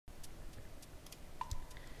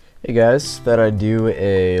Hey guys, thought I'd do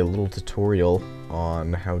a little tutorial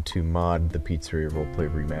on how to mod the Pizzeria Roleplay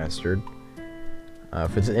Remastered.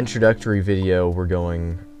 For this introductory video, we're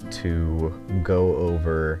going to go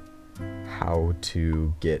over how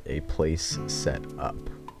to get a place set up.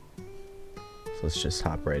 So let's just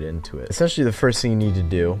hop right into it. Essentially, the first thing you need to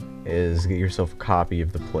do is get yourself a copy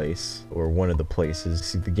of the place, or one of the places.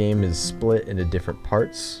 See, the game is split into different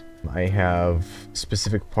parts. I have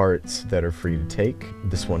specific parts that are free to take,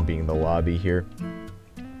 this one being the lobby here.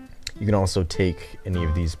 You can also take any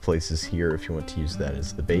of these places here if you want to use that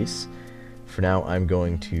as the base. For now, I'm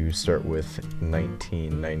going to start with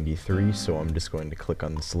 1993, so I'm just going to click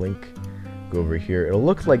on this link, go over here. It'll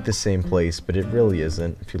look like the same place, but it really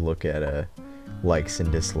isn't if you look at likes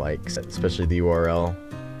and dislikes, especially the URL.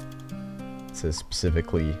 It says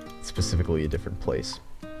specifically a different place.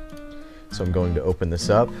 So I'm going to open this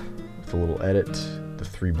up with a little edit. The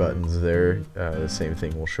three buttons there, the same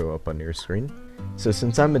thing will show up on your screen. So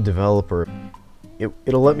since I'm a developer,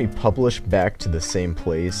 it'll let me publish back to the same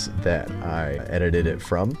place that I edited it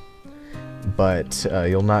from, but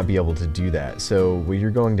you'll not be able to do that. So what you're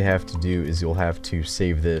going to have to do is you'll have to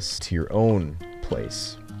save this to your own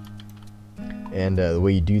place. And the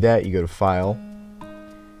way you do that, you go to File,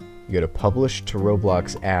 you go to Publish to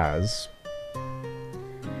Roblox As,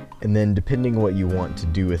 and then depending what you want to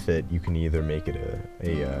do with it, you can either make it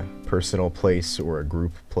a personal place or a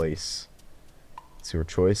group place. It's your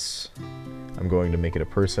choice. I'm going to make it a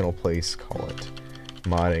personal place, call it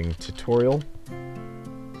Modding Tutorial.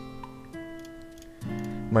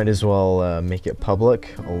 Might as well make it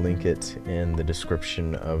public. I'll link it in the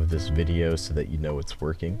description of this video so that you know it's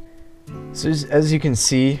working. So as you can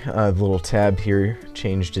see, the little tab here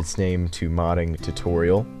changed its name to Modding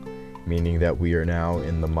Tutorial, meaning that we are now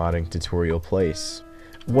in the modding tutorial place.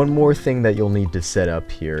 One more thing that you'll need to set up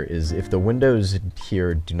here is if the windows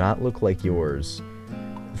here do not look like yours,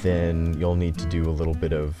 then you'll need to do a little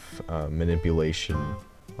bit of manipulation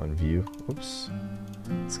on view. Oops.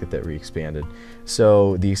 Let's get that re-expanded.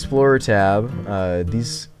 So the Explorer tab,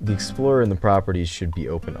 the Explorer and the properties should be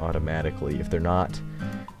open automatically. If they're not,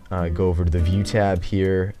 go over to the View tab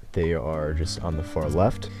here. They are just on the far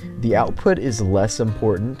left. The output is less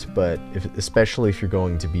important, but especially if you're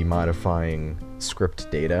going to be modifying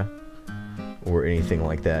script data or anything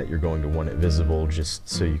like that, you're going to want it visible just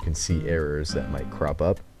so you can see errors that might crop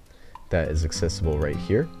up. That is accessible right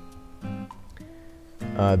here.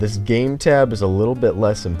 This Game tab is a little bit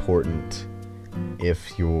less important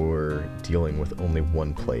if you're dealing with only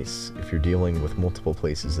one place. If you're dealing with multiple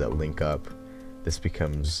places that link up, this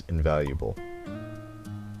becomes invaluable.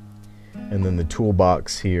 And then the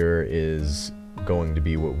toolbox here is going to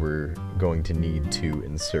be what we're going to need to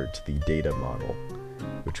insert the data model,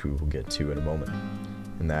 which we will get to in a moment.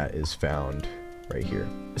 And that is found right here.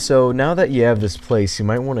 So now that you have this place, you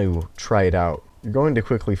might want to try it out. You're going to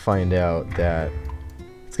quickly find out that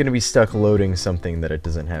it's going to be stuck loading something that it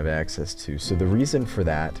doesn't have access to. So the reason for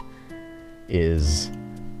that is,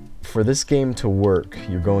 for this game to work,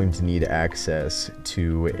 you're going to need access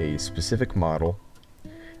to a specific model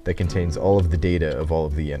that contains all of the data of all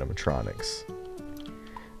of the animatronics.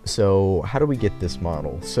 So how do we get this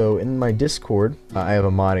model? So in my Discord, I have a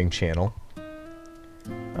modding channel.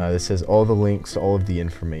 This has all the links, all of the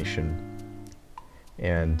information,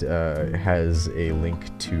 and has a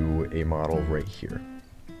link to a model right here.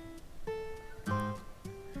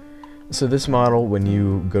 So this model, when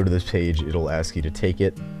you go to this page, it'll ask you to take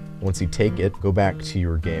it. Once you take it, go back to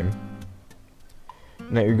your game.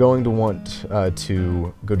 Now you're going to want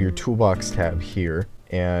to go to your Toolbox tab here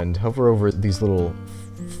and hover over these little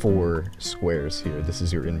 4 squares here. This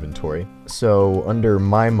is your inventory. So under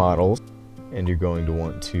My Models, and you're going to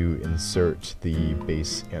want to insert the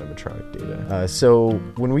base animatronic data. So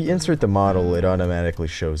when we insert the model, it automatically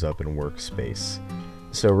shows up in Workspace.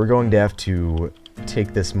 So we're going to have to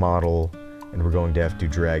take this model and we're going to have to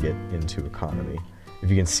drag it into Economy. If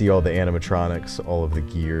you can see, all the animatronics, all of the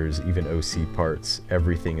gears, even OC parts,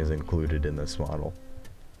 everything is included in this model.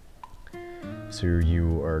 So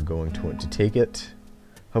you are going to want to take it,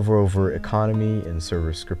 hover over Economy in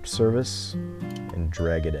Server Script Service, and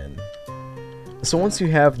drag it in. So once you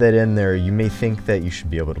have that in there, you may think that you should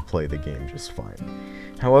be able to play the game just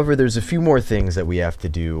fine. However, there's a few more things that we have to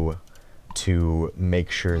do to make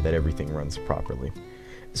sure that everything runs properly.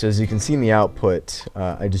 So as you can see in the output,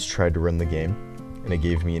 I just tried to run the game, and it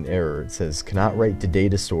gave me an error. It says, cannot write to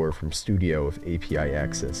data store from Studio if API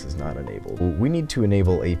access is not enabled. We need to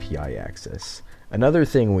enable API access. Another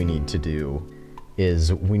thing we need to do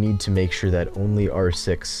is we need to make sure that only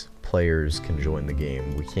R6 players can join the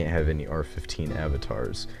game. We can't have any R15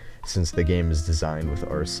 avatars. since the game is designed with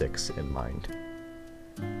R6 in mind.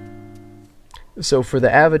 So for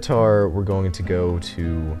the avatar, we're going to go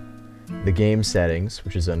to the game settings,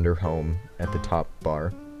 which is under home at the top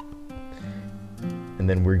bar, and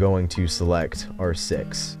then we're going to select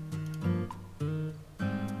R6.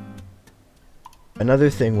 Another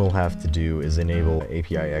thing we'll have to do is enable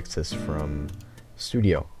API access from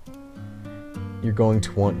Studio. You're going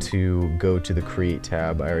to want to go to the Create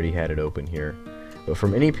tab. I already had it open here. But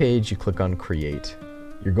from any page, you click on Create.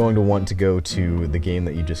 You're going to want to go to the game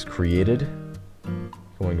that you just created. You're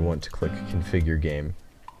going to want to click Configure Game.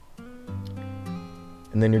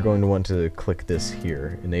 And then you're going to want to click this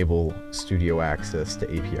here, Enable Studio Access to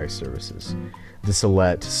API Services. This will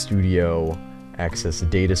let Studio access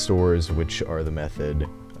data stores, which are the method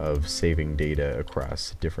of saving data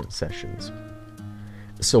across different sessions.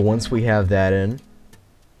 So once we have that in,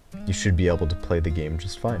 you should be able to play the game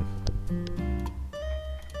just fine.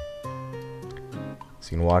 So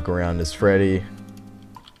you can walk around as Freddy,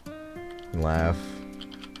 and laugh,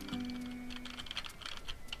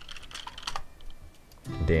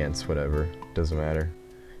 dance, whatever, doesn't matter.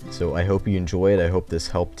 So I hope you enjoyed. I hope this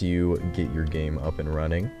helped you get your game up and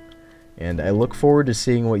running. And I look forward to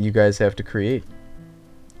seeing what you guys have to create.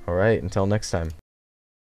 Alright, until next time.